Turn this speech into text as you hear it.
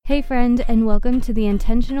Hey friend, and welcome to the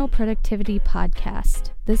Intentional Productivity Podcast.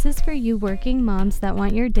 This is for you working moms that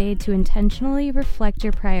want your day to intentionally reflect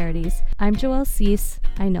your priorities. I'm Joelle Cease.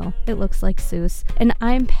 I know, it looks like Seuss. And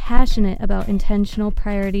I'm passionate about intentional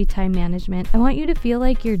priority time management. I want you to feel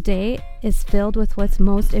like your day is filled with what's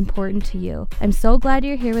most important to you. I'm so glad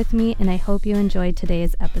you're here with me, and I hope you enjoyed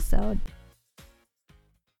today's episode.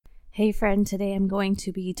 Hey friend, today I'm going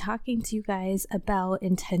to be talking to you guys about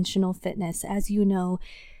intentional fitness. As you know,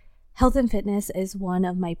 health and fitness is one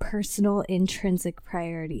of my personal intrinsic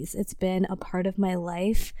priorities. It's been a part of my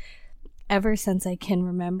life ever since I can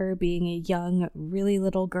remember being a young, really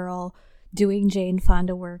little girl, doing Jane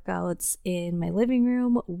Fonda workouts in my living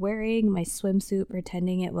room, wearing my swimsuit,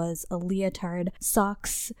 pretending it was a leotard,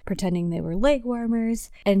 socks, pretending they were leg warmers,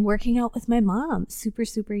 and working out with my mom,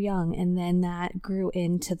 super young. And then that grew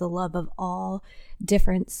into the love of all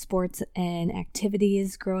different sports and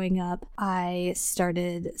activities growing up. I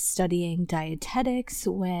started studying dietetics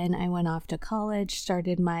when I went off to college,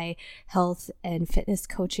 started my health and fitness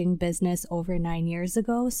coaching business over 9 years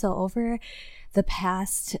ago. So over the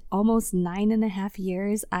past almost 9.5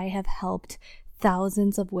 years, I have helped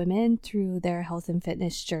thousands of women through their health and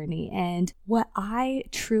fitness journey. And what I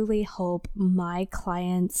truly hope my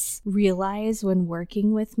clients realize when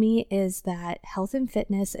working with me is that health and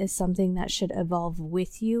fitness is something that should evolve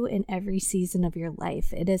with you in every season of your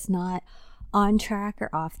life. It is not on track or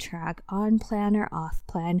off track, on plan or off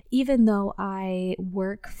plan. Even though I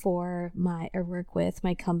work with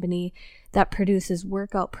my company that produces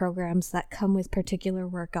workout programs that come with particular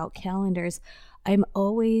workout calendars, I'm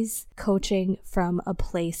always coaching from a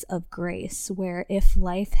place of grace where if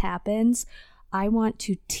life happens, I want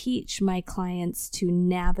to teach my clients to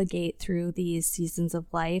navigate through these seasons of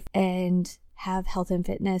life and have health and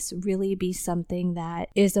fitness really be something that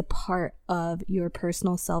is a part of your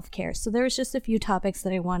personal self-care. So there was just a few topics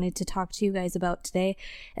that I wanted to talk to you guys about today.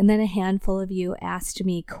 And then a handful of you asked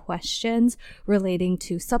me questions relating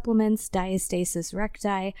to supplements, diastasis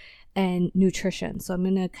recti, and nutrition. So I'm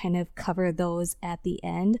going to kind of cover those at the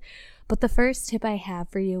end. But the first tip I have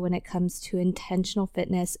for you when it comes to intentional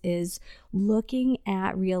fitness is looking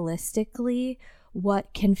at realistically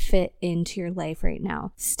what can fit into your life right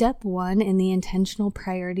now. Step 1 in the intentional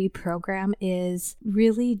priority program is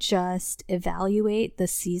really just evaluate the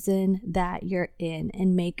season that you're in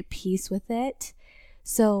and make peace with it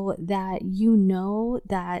so that you know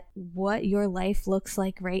that what your life looks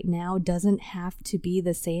like right now doesn't have to be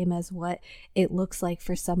the same as what it looks like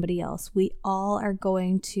for somebody else. We all are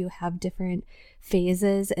going to have different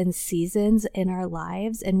phases and seasons in our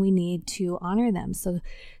lives, and we need to honor them. So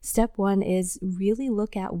step 1 is really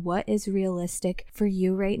look at what is realistic for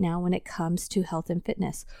you right now when it comes to health and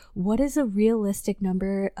fitness. What is a realistic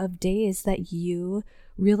number of days that you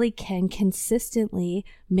really can consistently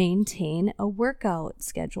maintain a workout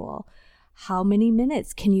schedule? How many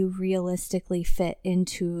minutes can you realistically fit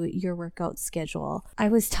into your workout schedule? I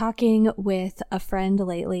was talking with a friend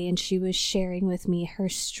lately, and she was sharing with me her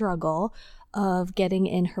struggle of getting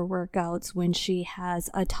in her workouts when she has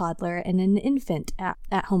a toddler and an infant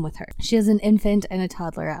at home with her. She has an infant and a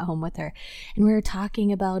toddler at home with her. And we were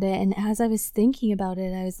talking about it. And as I was thinking about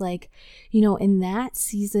it, I was like, in that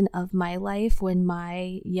season of my life when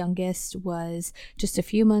my youngest was just a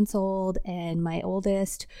few months old and my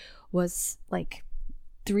oldest was like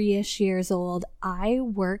 3-ish years old, I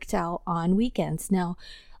worked out on weekends. Now,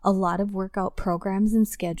 a lot of workout programs and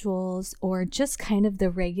schedules, or just kind of the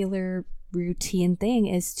regular routine thing,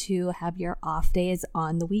 is to have your off days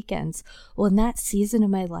on the weekends. Well, in that season of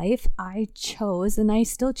my life, I chose, and I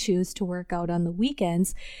still choose, to work out on the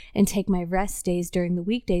weekends and take my rest days during the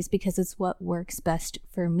weekdays because it's what works best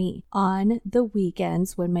for me. On the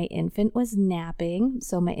weekends, when my infant was napping,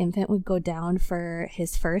 so my infant would go down for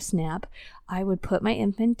his first nap, I would put my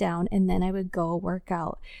infant down and then I would go work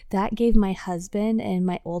out. That gave my husband and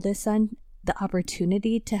my oldest son the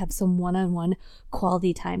opportunity to have some one-on-one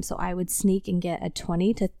quality time. So I would sneak and get a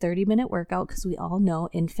 20 to 30 minute workout because we all know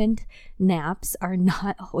infant naps are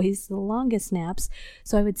not always the longest naps.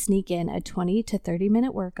 So I would sneak in a 20 to 30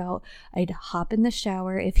 minute workout. I'd hop in the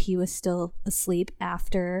shower if he was still asleep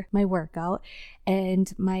after my workout.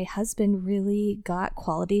 And my husband really got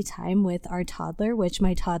quality time with our toddler, which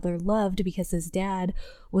my toddler loved because his dad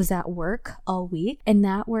was at work all week, and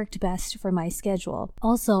that worked best for my schedule.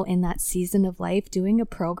 Also, in that season of life, doing a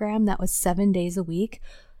program that was 7 days a week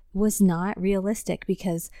was not realistic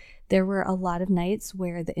because there were a lot of nights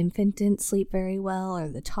where the infant didn't sleep very well or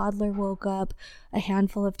the toddler woke up a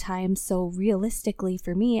handful of times. So realistically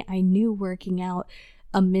for me, I knew working out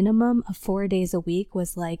a minimum of 4 days a week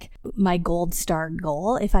was like my gold star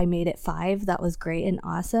goal. If I made it 5, that was great and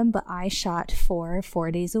awesome, but I shot for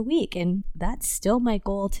 4 days a week, and that's still my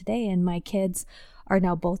goal today. And my kids are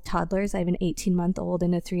now both toddlers. I have an 18-month-old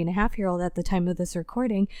and a 3.5-year-old at the time of this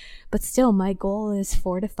recording, but still my goal is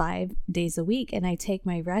 4 to 5 days a week. And I take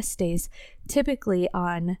my rest days typically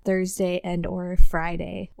on Thursday and or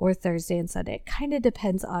Friday, or Thursday and Sunday. It kind of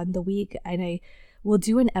depends on the week. And I will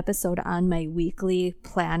do an episode on my weekly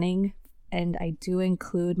planning, and I do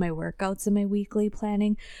include my workouts in my weekly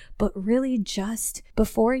planning. But really, just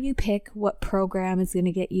before you pick what program is going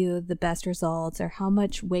to get you the best results or how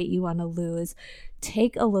much weight you want to lose,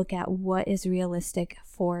 take a look at what is realistic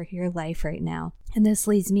for your life right now. And this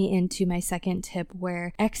leads me into my second tip,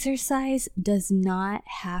 where exercise does not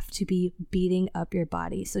have to be beating up your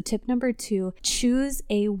body. So tip number 2, choose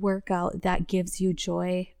a workout that gives you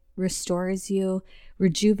joy, restores you,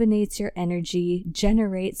 rejuvenates your energy,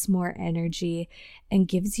 generates more energy, and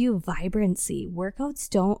gives you vibrancy. Workouts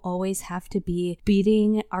don't always have to be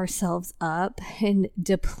beating ourselves up and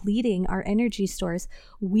depleting our energy stores.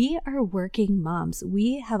 We are working moms.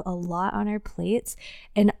 We have a lot on our plates,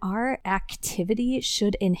 and our activity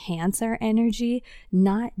should enhance our energy,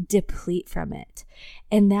 not deplete from it.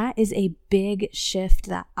 And that is a big shift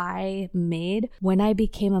that I made when I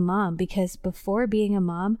became a mom, because before being a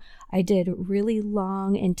mom, I did really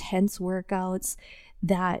long, intense workouts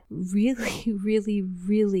that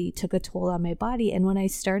really took a toll on my body. And when I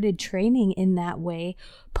started training in that way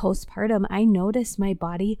postpartum, I noticed my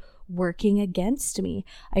body working against me.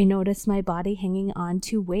 I noticed my body hanging on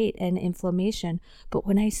to weight and inflammation. But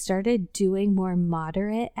when I started doing more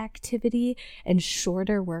moderate activity and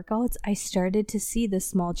shorter workouts, I started to see the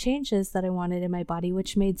small changes that I wanted in my body,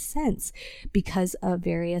 which made sense because of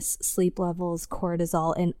various sleep levels,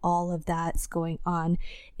 cortisol, and all of that's going on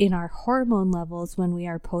in our hormone levels when we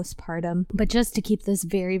are postpartum. But just to keep this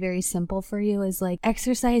very simple for you, is like,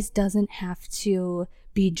 exercise doesn't have to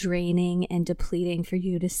be draining and depleting for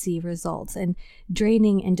you to see results, and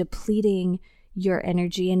draining and depleting your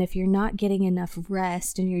energy. And if you're not getting enough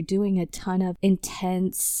rest and you're doing a ton of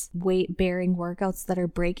intense weight bearing workouts that are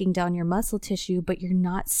breaking down your muscle tissue, but you're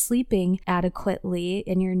not sleeping adequately,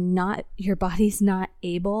 and your body's not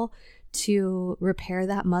able to repair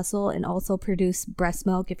that muscle and also produce breast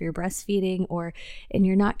milk if you're breastfeeding, and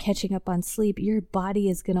you're not catching up on sleep, your body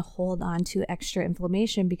is going to hold on to extra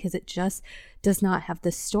inflammation because it just does not have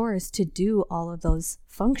the stores to do all of those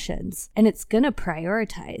functions. And it's going to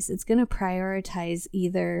prioritize. It's going to prioritize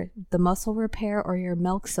either the muscle repair or your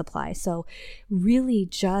milk supply. So really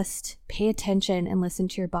just pay attention and listen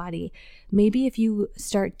to your body. Maybe if you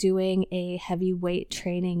start doing a heavy weight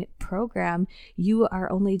training program, you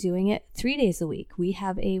are only doing it 3 days a week. We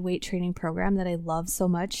have a weight training program that I love so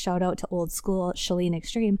much. Shout out to Old School Chalene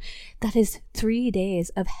Extreme. That is 3 days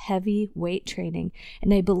of heavy weight training.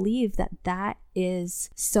 And I believe that is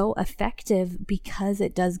so effective because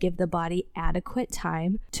it does give the body adequate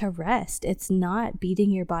time to rest. It's not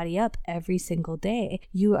beating your body up every single day.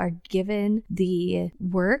 You are given the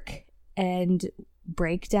work and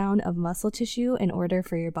breakdown of muscle tissue in order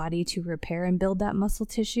for your body to repair and build that muscle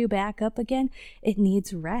tissue back up again. It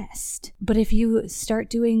needs rest. But if you start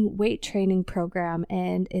doing weight training program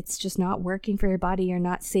and it's just not working for your body, you're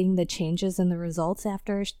not seeing the changes and the results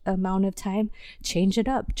after an amount of time, change it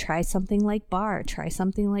up. Try something like bar, try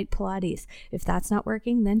something like Pilates. If that's not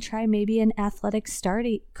working, then try maybe an athletic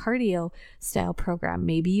cardio style program.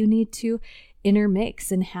 Maybe you need to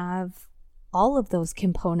intermix and have all of those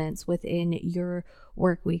components within your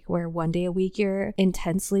work week, where one day a week you're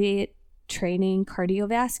intensely training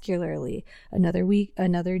cardiovascularly,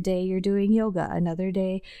 another day you're doing yoga, another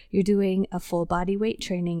day you're doing a full body weight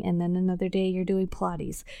training, and then another day you're doing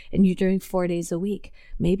Pilates, and you're doing 4 days a week.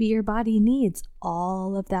 Maybe your body needs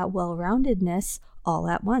all of that well-roundedness all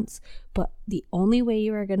at once. But the only way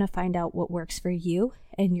you are going to find out what works for you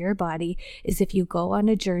and your body is if you go on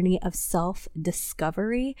a journey of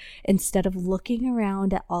self-discovery instead of looking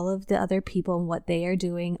around at all of the other people and what they are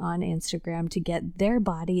doing on Instagram to get their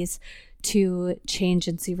bodies to change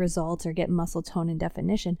and see results or get muscle tone and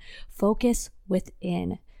definition. Focus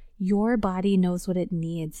within. Your body knows what it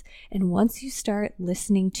needs. And once you start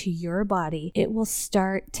listening to your body, it will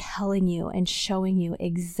start telling you and showing you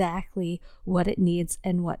exactly what it needs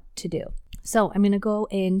and what to do. So I'm going to go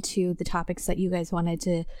into the topics that you guys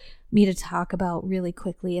wanted me to talk about really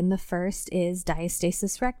quickly. And the first is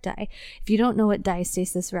diastasis recti. If you don't know what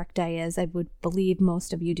diastasis recti is, I would believe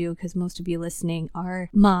most of you do, because most of you listening are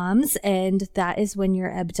moms. And that is when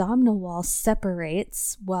your abdominal wall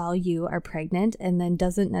separates while you are pregnant and then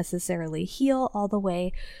doesn't necessarily heal all the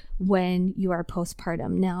way when you are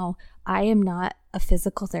postpartum. Now, I am not a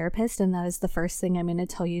physical therapist, and that is the first thing I'm going to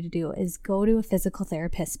tell you to do is go to a physical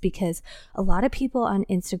therapist, because a lot of people on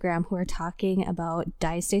Instagram who are talking about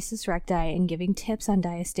diastasis recti and giving tips on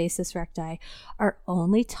diastasis recti are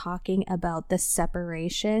only talking about the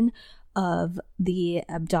separation of the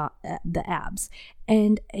abs,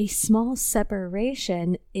 and a small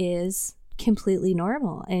separation is completely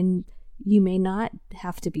normal, and you may not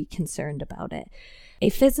have to be concerned about it. A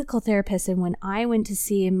physical therapist, and when I went to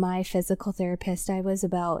see my physical therapist, I was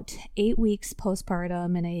about 8 weeks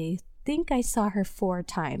postpartum, and I think I saw her 4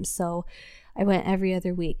 times. So I went every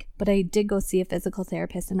other week, but I did go see a physical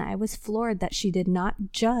therapist, and I was floored that she did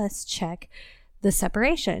not just check the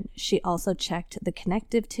separation. She also checked the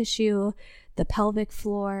connective tissue, the pelvic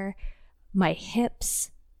floor, my hips,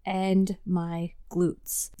 and my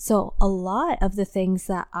glutes. So a lot of the things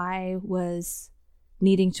that I was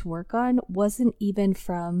needing to work on wasn't even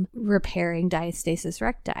from repairing diastasis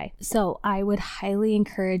recti. So I would highly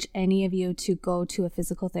encourage any of you to go to a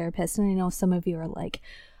physical therapist. And I know some of you are like,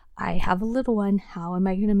 I have a little one. How am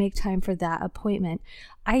I going to make time for that appointment?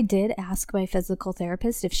 I did ask my physical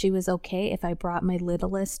therapist if she was okay if I brought my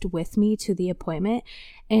littlest with me to the appointment.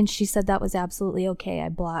 And she said that was absolutely okay.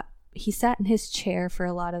 He sat in his chair for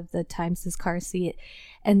a lot of the times, his car seat,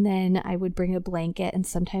 and then I would bring a blanket, and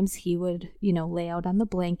sometimes he would, lay out on the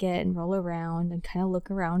blanket and roll around and kind of look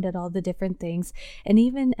around at all the different things. And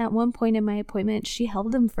even at one point in my appointment, she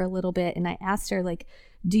held him for a little bit, and I asked her, like,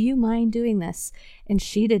 do you mind doing this? And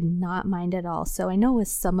she did not mind at all. So I know with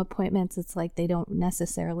some appointments, it's like they don't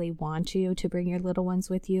necessarily want you to bring your little ones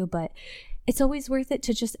with you, but it's always worth it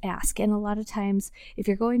to just ask. And a lot of times, if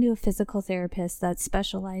you're going to a physical therapist that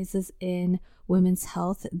specializes in women's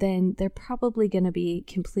health, then they're probably going to be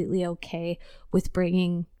completely okay with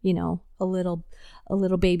bringing, a little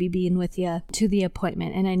baby being with you to the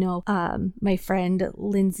appointment. And I know my friend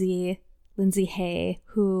Lindsay Hay,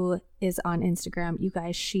 who is on Instagram, you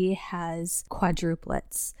guys, she has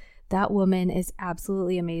quadruplets. That woman is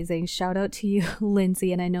absolutely amazing. Shout out to you,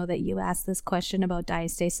 Lindsay. And I know that you asked this question about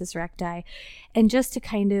diastasis recti. And just to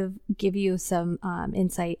kind of give you some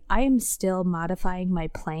insight, I am still modifying my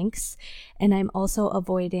planks, and I'm also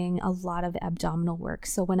avoiding a lot of abdominal work.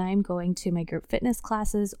 So when I'm going to my group fitness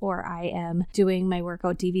classes or I am doing my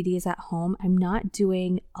workout DVDs at home, I'm not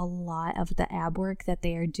doing a lot of the ab work that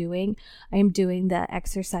they are doing. I am doing the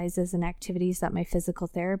exercises and activities that my physical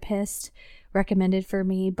therapist recommended for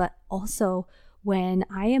me, but also when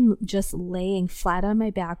I am just laying flat on my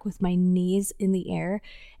back with my knees in the air,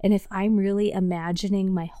 and if I'm really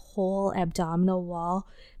imagining my whole abdominal wall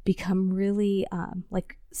become really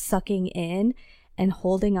like sucking in and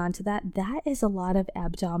holding on to that is a lot of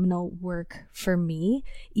abdominal work for me,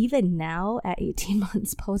 even now at 18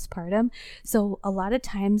 months postpartum. So a lot of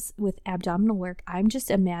times with abdominal work, I'm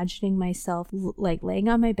just imagining myself like laying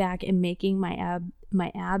on my back and making my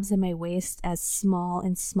abs and my waist as small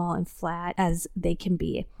and flat as they can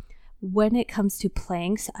be. When it comes to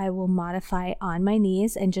planks, I will modify on my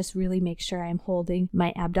knees and just really make sure I'm holding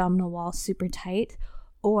my abdominal wall super tight,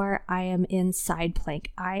 or I am in side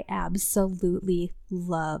plank. I absolutely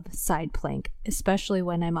love side plank, especially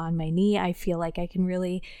when I'm on my knee. I feel like I can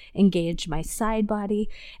really engage my side body.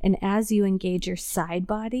 And as you engage your side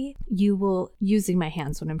body, you will, using my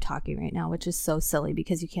hands when I'm talking right now, which is so silly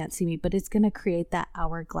because you can't see me, but it's going to create that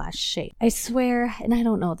hourglass shape. I swear, and I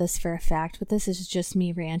don't know this for a fact, but this is just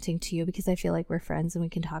me ranting to you because I feel like we're friends and we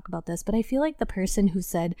can talk about this, but I feel like the person who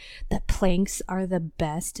said that planks are the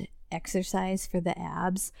best exercise for the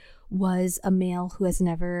abs was a male who has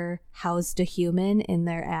never housed a human in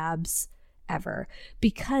their abs ever.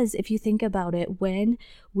 Because if you think about it, when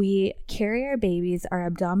we carry our babies, our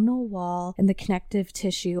abdominal wall and the connective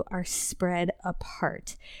tissue are spread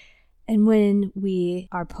apart. And when we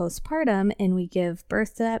are postpartum and we give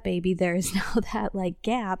birth to that baby, there is now that like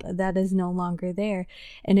gap that is no longer there.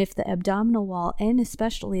 And if the abdominal wall and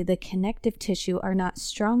especially the connective tissue are not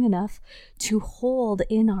strong enough to hold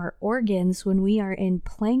in our organs when we are in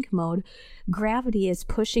plank mode, gravity is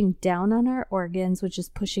pushing down on our organs, which is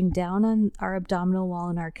pushing down on our abdominal wall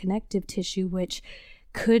and our connective tissue, which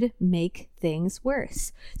could make things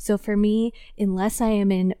worse. So for me, unless I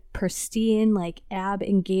am in pristine, like ab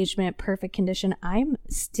engagement, perfect condition, I'm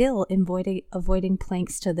still avoiding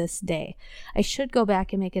planks to this day. I should go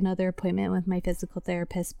back and make another appointment with my physical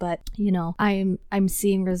therapist, but I'm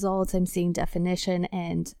seeing results, I'm seeing definition,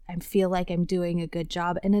 and I feel like I'm doing a good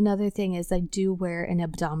job. And another thing is I do wear an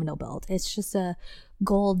abdominal belt. It's just a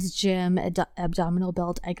Gold's Gym abdominal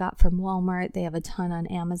belt I got from Walmart. They have a ton on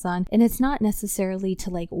Amazon, and it's not necessarily to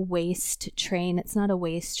like waist train. It's not a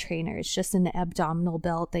waist trainer. It's just an abdominal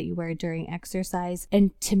belt that you wear during exercise.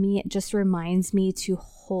 And to me, it just reminds me to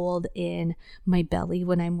hold in my belly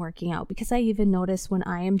when I'm working out, because I even notice when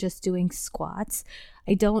I am just doing squats,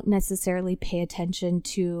 I don't necessarily pay attention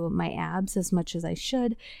to my abs as much as I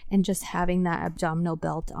should, and just having that abdominal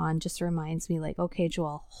belt on just reminds me like, okay,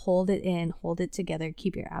 Joelle, hold it in, hold it together,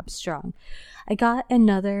 keep your abs strong. I got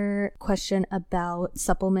another question about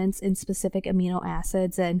supplements and specific amino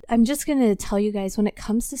acids, and I'm just going to tell you guys, when it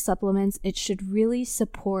comes to supplements, it should really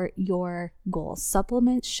support your goals.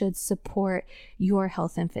 Supplements should support your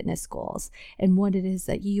health and fitness goals and what it is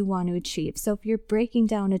that you want to achieve. So if you're breaking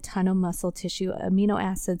down a ton of muscle tissue, amino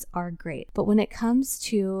acids are great. But when it comes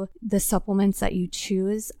to the supplements that you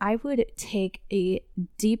choose, I would take a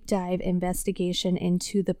deep dive investigation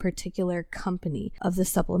into the particular company of the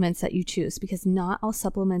supplements that you choose, because not all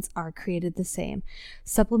supplements are created the same.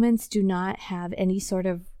 Supplements do not have any sort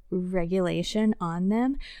of regulation on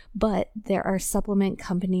them, but there are supplement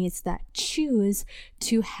companies that choose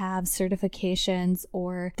to have certifications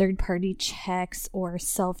or third-party checks or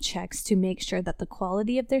self-checks to make sure that the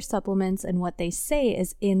quality of their supplements and what they say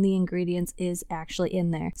is in the ingredients is actually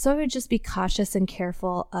in there. So I would just be cautious and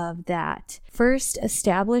careful of that. First,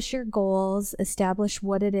 establish your goals, establish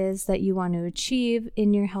what it is that you want to achieve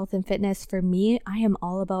in your health and fitness. For me, I am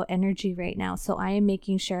all about energy right now, so I am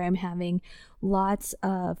making sure I'm having lots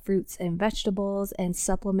of fruits and vegetables and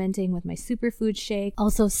supplementing with my superfood shake.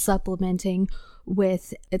 Also supplementing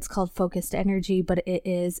with, it's called Focused Energy, but it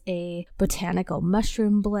is a botanical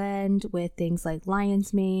mushroom blend with things like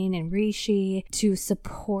lion's mane and reishi to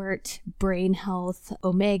support brain health,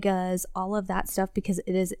 omegas, all of that stuff, because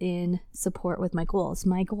it is in support with my goals.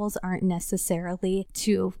 My goals aren't necessarily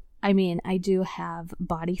I do have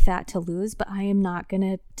body fat to lose, but I am not going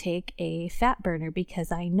to take a fat burner,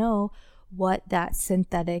 because I know what that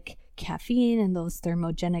synthetic caffeine and those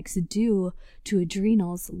thermogenics do to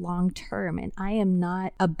adrenals long term. And I am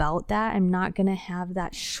not about that. I'm not going to have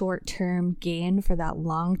that short-term gain for that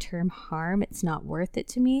long-term harm. It's not worth it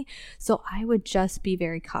to me. So I would just be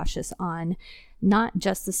very cautious on not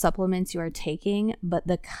just the supplements you are taking, but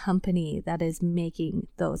the company that is making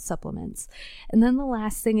those supplements. And then the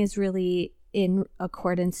last thing is really in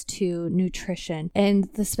accordance to nutrition. And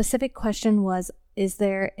the specific question was, is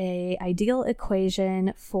there an ideal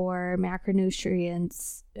equation for macronutrient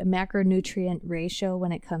ratio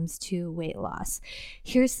when it comes to weight loss?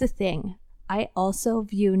 Here's the thing. I also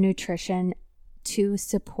view nutrition to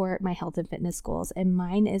support my health and fitness goals, and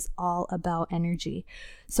mine is all about energy.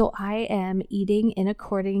 So I am eating in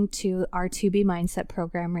according to our 2B Mindset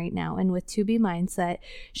program right now. And with 2B Mindset,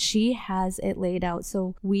 she has it laid out.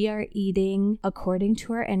 So we are eating according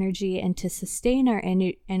to our energy and to sustain our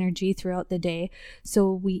energy throughout the day.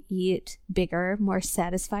 So we eat bigger, more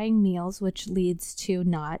satisfying meals, which leads to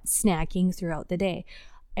not snacking throughout the day.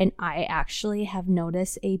 And I actually have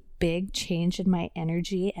noticed a big change in my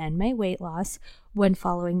energy and my weight loss when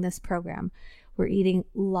following this program. We're eating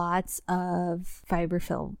lots of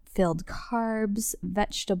fiber-filled carbs,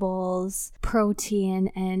 vegetables, protein,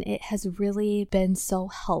 and it has really been so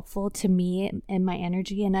helpful to me and my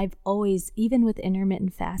energy. And I've always, even with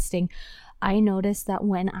intermittent fasting, I noticed that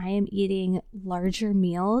when I am eating larger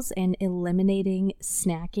meals and eliminating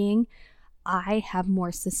snacking, I have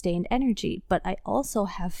more sustained energy. But I also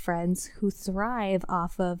have friends who thrive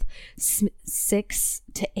off of 6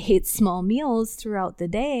 to 8 small meals throughout the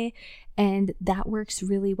day, and that works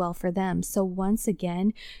really well for them. So once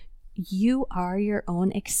again, you are your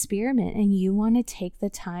own experiment, and you want to take the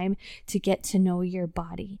time to get to know your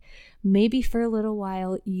body. Maybe for a little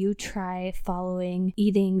while you try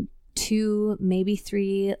eating 2, maybe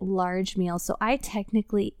 3 large meals. So I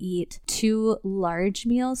technically eat 2 large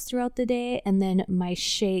meals throughout the day, and then my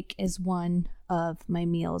shake is one of my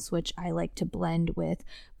meals, which I like to blend with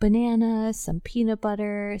banana, some peanut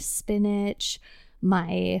butter, spinach,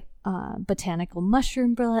 my botanical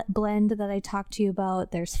mushroom blend that I talked to you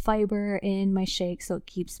about. There's fiber in my shake, so it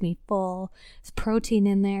keeps me full. There's protein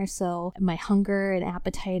in there, so my hunger and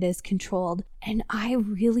appetite is controlled. And I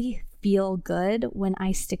really feel good when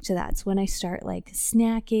I stick to that. It's when I start like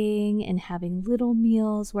snacking and having little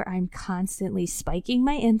meals where I'm constantly spiking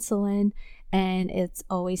my insulin and it's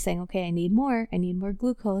always saying, okay, I need more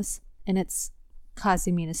glucose, and it's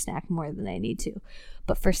causing me to snack more than I need to.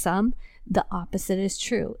 But for some, the opposite is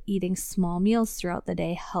true. Eating small meals throughout the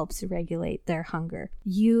day helps regulate their hunger.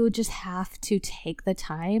 You just have to take the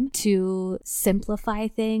time to simplify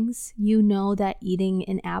things. You know that eating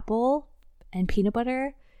an apple and peanut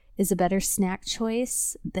butter is a better snack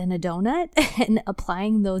choice than a donut, and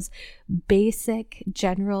applying those basic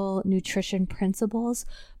general nutrition principles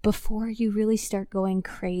before you really start going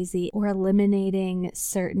crazy or eliminating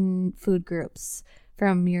certain food groups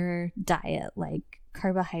from your diet, like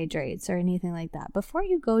carbohydrates or anything like that. Before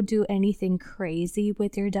you go do anything crazy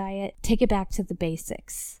with your diet, take it back to the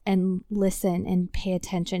basics and listen and pay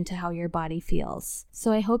attention to how your body feels.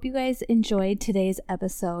 So I hope you guys enjoyed today's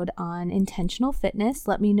episode on intentional fitness.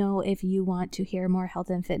 Let me know if you want to hear more health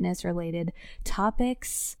and fitness related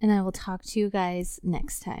topics, and I will talk to you guys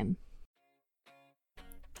next time.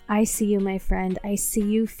 I see you, my friend. I see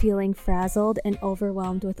you feeling frazzled and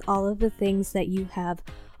overwhelmed with all of the things that you have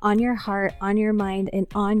on your heart, on your mind, and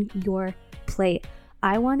on your plate.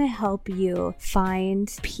 I want to help you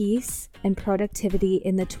find peace and productivity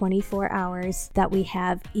in the 24 hours that we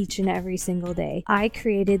have each and every single day. I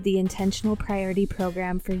created the Intentional Priority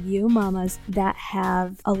Program for you mamas that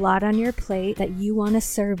have a lot on your plate, that you want to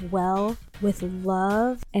serve well with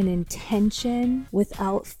love and intention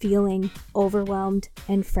without feeling overwhelmed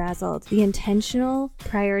and frazzled. The Intentional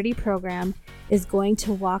Priority Program is going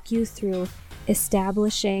to walk you through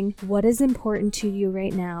establishing what is important to you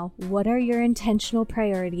right now. What are your intentional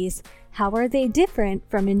priorities? How are they different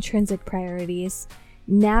from intrinsic priorities?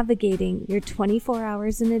 Navigating your 24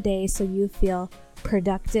 hours in a day so you feel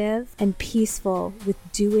productive and peaceful with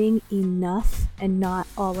doing enough and not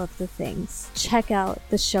all of the things. Check out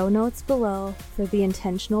the show notes below for the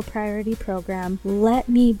Intentional Priority Program. Let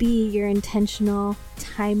me be your intentional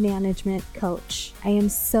time management coach. I am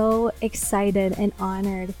so excited and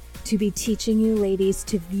honored to be teaching you ladies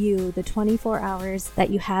to view the 24 hours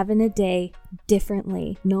that you have in a day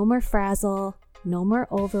differently. No more frazzle, no more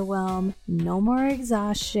overwhelm, no more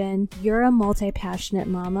exhaustion. You're a multi-passionate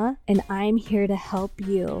mama, and I'm here to help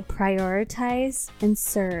you prioritize and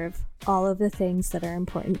serve all of the things that are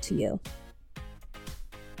important to you.